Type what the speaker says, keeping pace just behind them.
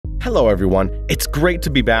Hello everyone, it's great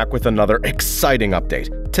to be back with another exciting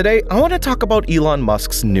update. Today, I want to talk about Elon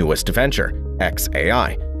Musk's newest venture,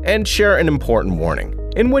 xAI, and share an important warning,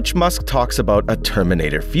 in which Musk talks about a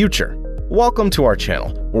Terminator future. Welcome to our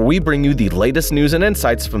channel, where we bring you the latest news and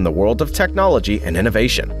insights from the world of technology and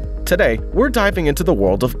innovation. Today, we're diving into the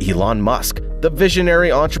world of Elon Musk, the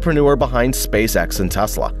visionary entrepreneur behind SpaceX and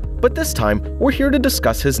Tesla. But this time, we're here to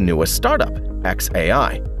discuss his newest startup,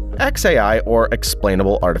 xAI. xAI, or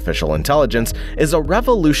Explainable Artificial Intelligence, is a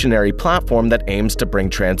revolutionary platform that aims to bring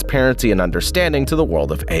transparency and understanding to the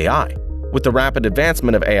world of AI. With the rapid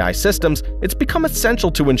advancement of AI systems, it's become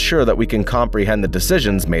essential to ensure that we can comprehend the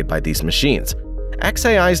decisions made by these machines.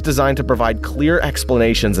 xAI is designed to provide clear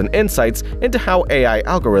explanations and insights into how AI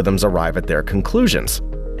algorithms arrive at their conclusions.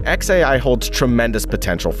 xAI holds tremendous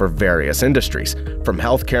potential for various industries, from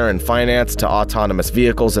healthcare and finance to autonomous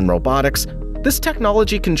vehicles and robotics. This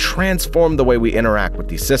technology can transform the way we interact with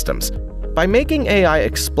these systems. By making AI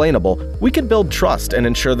explainable, we can build trust and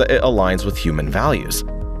ensure that it aligns with human values.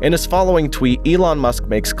 In his following tweet, Elon Musk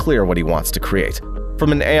makes clear what he wants to create.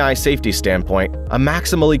 From an AI safety standpoint, a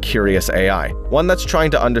maximally curious AI, one that's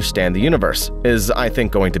trying to understand the universe, is, I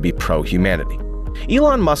think, going to be pro-humanity.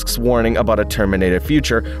 Elon Musk's warning about a Terminator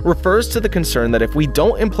future refers to the concern that if we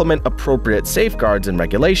don't implement appropriate safeguards and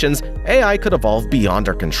regulations, AI could evolve beyond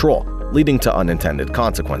our control, leading to unintended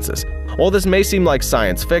consequences. While this may seem like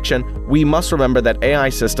science fiction, we must remember that AI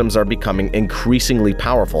systems are becoming increasingly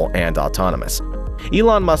powerful and autonomous.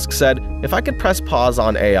 Elon Musk said, "If I could press pause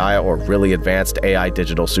on AI or really advanced AI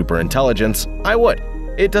digital superintelligence, I would."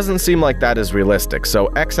 It doesn't seem like that is realistic, so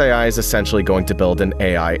xAI is essentially going to build an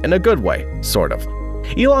AI in a good way, sort of.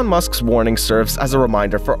 Elon Musk's warning serves as a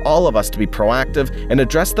reminder for all of us to be proactive and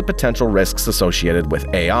address the potential risks associated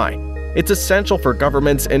with AI. It's essential for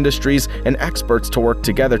governments, industries, and experts to work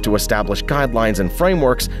together to establish guidelines and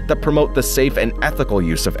frameworks that promote the safe and ethical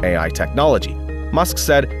use of AI technology. Musk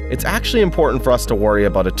said, "It's actually important for us to worry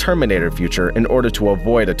about a Terminator future in order to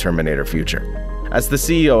avoid a Terminator future." As the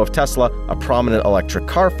CEO of Tesla, a prominent electric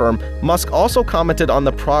car firm, Musk also commented on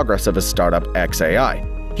the progress of his startup xAI.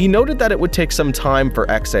 He noted that it would take some time for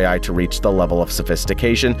xAI to reach the level of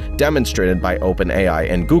sophistication demonstrated by OpenAI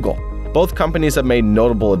and Google. Both companies have made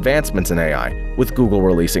notable advancements in AI, with Google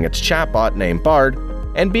releasing its chatbot named Bard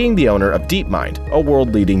and being the owner of DeepMind, a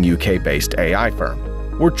world-leading UK-based AI firm.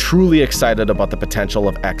 We're truly excited about the potential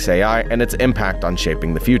of xAI and its impact on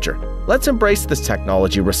shaping the future. Let's embrace this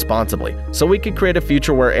technology responsibly so we can create a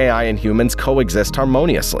future where AI and humans coexist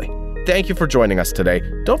harmoniously. Thank you for joining us today.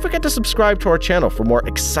 Don't forget to subscribe to our channel for more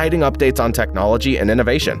exciting updates on technology and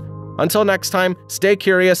innovation. Until next time, stay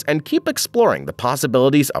curious and keep exploring the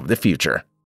possibilities of the future.